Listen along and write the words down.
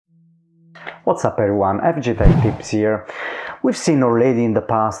What's up everyone, FG Tech Tips here. We've seen already in the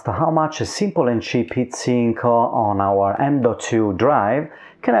past how much a simple and cheap heatsink on our M.2 drive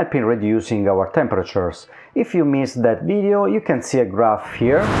can help in reducing our temperatures. If you missed that video, you can see a graph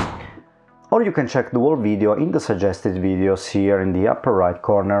here, or you can check the whole video in the suggested videos here in the upper right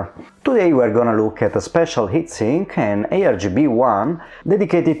corner. Today we're gonna look at a special heatsink, an ARGB one,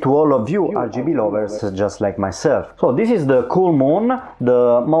 dedicated to all of you RGB lovers just like myself. So this is the Coolmoon,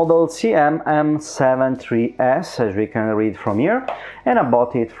 the model CM-M73S, as we can read from here, and I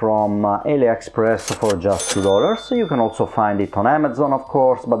bought it from AliExpress for just $2. So you can also find it on Amazon, of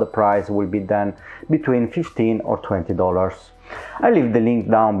course, but the price will be then between $15 or $20. I'll leave the link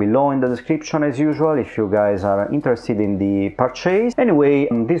down below in the description as usual if you guys are interested in the purchase. Anyway,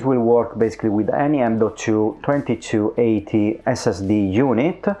 this will work basically with any M.2 2280 SSD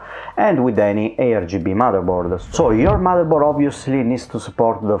unit and with any ARGB motherboard. So your motherboard obviously needs to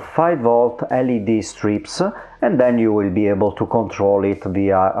support the 5V LED strips, and then you will be able to control it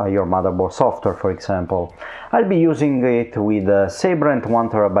via your motherboard software, for example. I'll be using it with a Sabrent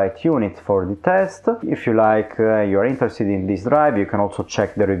 1TB unit for the test. If you like, you're interested in this drive, you can also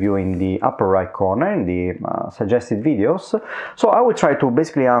check the review in the upper right corner in the suggested videos. So I will try to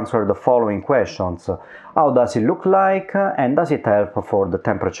basically answer the following questions. How does it look like, and does it help for the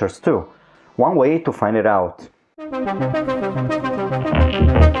temperatures too? One way to find it out.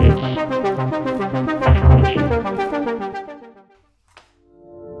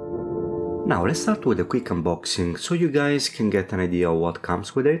 Now let's start with a quick unboxing so you guys can get an idea of what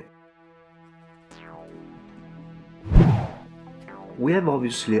comes with it. We have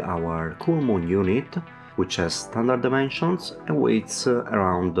obviously our Coolmoon unit, which has standard dimensions and weighs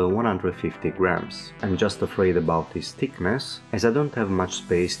around 150 grams. I'm just afraid about its thickness, as I don't have much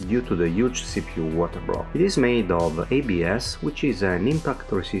space due to the huge CPU water block. It is made of ABS, which is an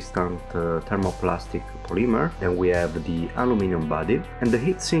impact-resistant thermoplastic polymer. Then we have the aluminum body and the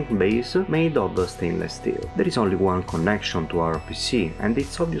heatsink base made of stainless steel. There is only one connection to our PC, and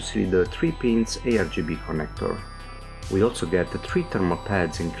it's obviously the 3-pins ARGB connector. We also get 3 thermal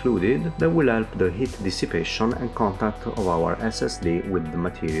pads included that will help the heat dissipation and contact of our SSD with the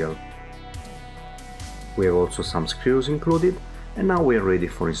material. We have also some screws included, and now we are ready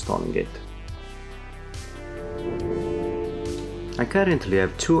for installing it. I currently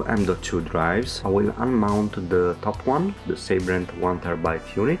have 2 M.2 drives. I will unmount the top one, the Sabrent 1TB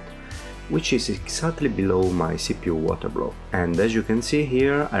unit, which is exactly below my CPU water block. And as you can see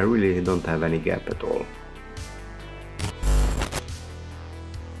here, I really don't have any gap at all.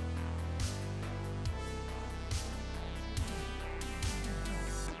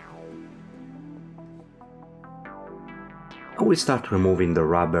 I will start removing the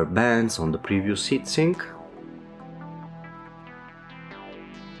rubber bands on the previous heatsink.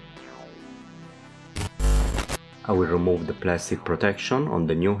 I will remove the plastic protection on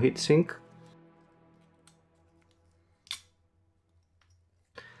the new heatsink.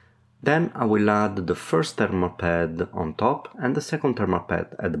 Then I will add the first thermal pad on top and the second thermal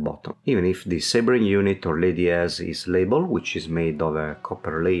pad at the bottom. Even if the Sabrent unit already has its label, which is made of a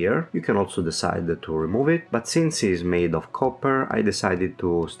copper layer, you can also decide to remove it, but since it is made of copper, I decided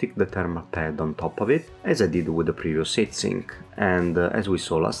to stick the thermal pad on top of it, as I did with the previous heatsink. And as we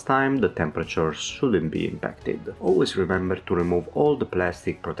saw last time, the temperatures shouldn't be impacted. Always remember to remove all the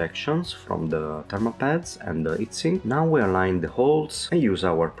plastic protections from the thermal pads and the heatsink. Now we align the holes and use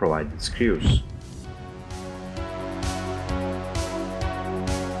our provided screws.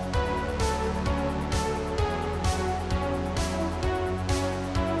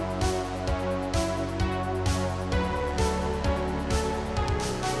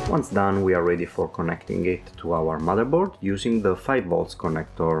 Once done, we are ready for connecting it to our motherboard using the 5V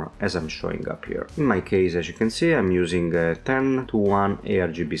connector as I'm showing up here. In my case, as you can see, I'm using a 10:1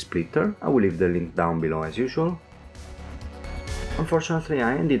 ARGB splitter. I will leave the link down below as usual. Unfortunately,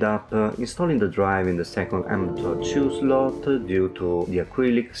 I ended up installing the drive in the second M.2 slot due to the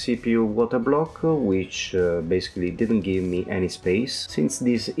acrylic CPU water block, which basically didn't give me any space, since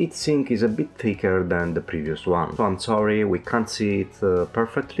this heatsink is a bit thicker than the previous one. So I'm sorry, we can't see it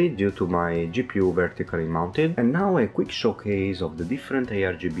perfectly due to my GPU vertically mounted. And now a quick showcase of the different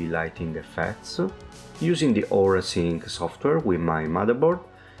ARGB lighting effects using the Aura Sync software with my motherboard,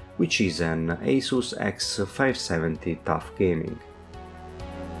 which is an ASUS X570 Tough Gaming.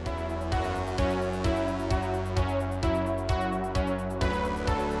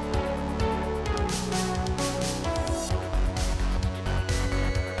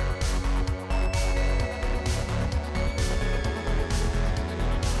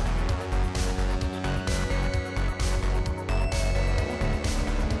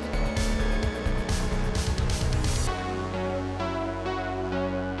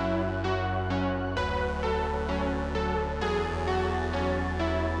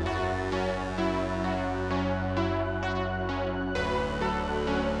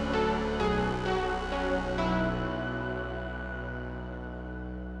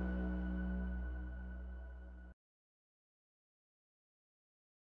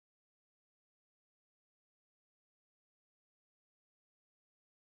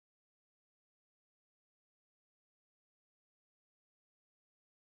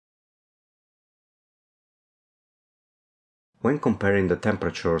 When comparing the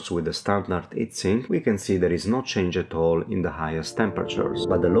temperatures with the standard heatsink, we can see there is no change at all in the highest temperatures,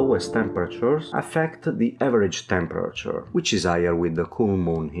 but the lowest temperatures affect the average temperature, which is higher with the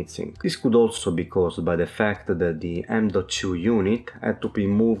Coolmoon heatsink. This could also be caused by the fact that the M.2 unit had to be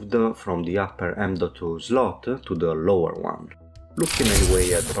moved from the upper M.2 slot to the lower one. Looking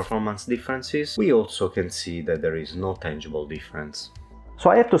anyway at the performance differences, we also can see that there is no tangible difference. So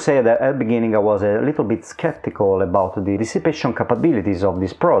I have to say that at the beginning I was a little bit skeptical about the dissipation capabilities of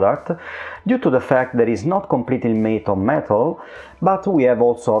this product due to the fact that it's not completely made of metal, but we have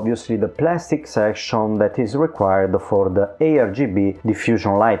also obviously the plastic section that is required for the ARGB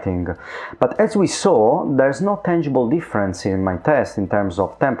diffusion lighting. But as we saw, there's no tangible difference in my test in terms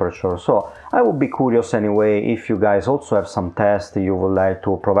of temperature, so I would be curious anyway if you guys also have some tests you would like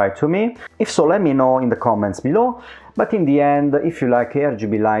to provide to me. If so, let me know in the comments below. But in the end, if you like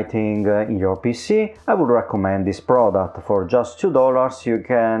RGB lighting in your PC, I would recommend this product. For just $2 you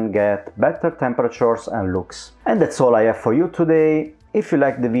can get better temperatures and looks. And that's all I have for you today. If you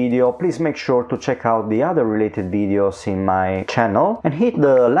liked the video, please make sure to check out the other related videos in my channel and hit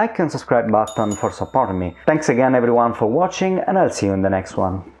the like and subscribe button for supporting me. Thanks again everyone for watching, and I'll see you in the next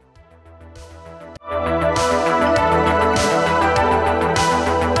one.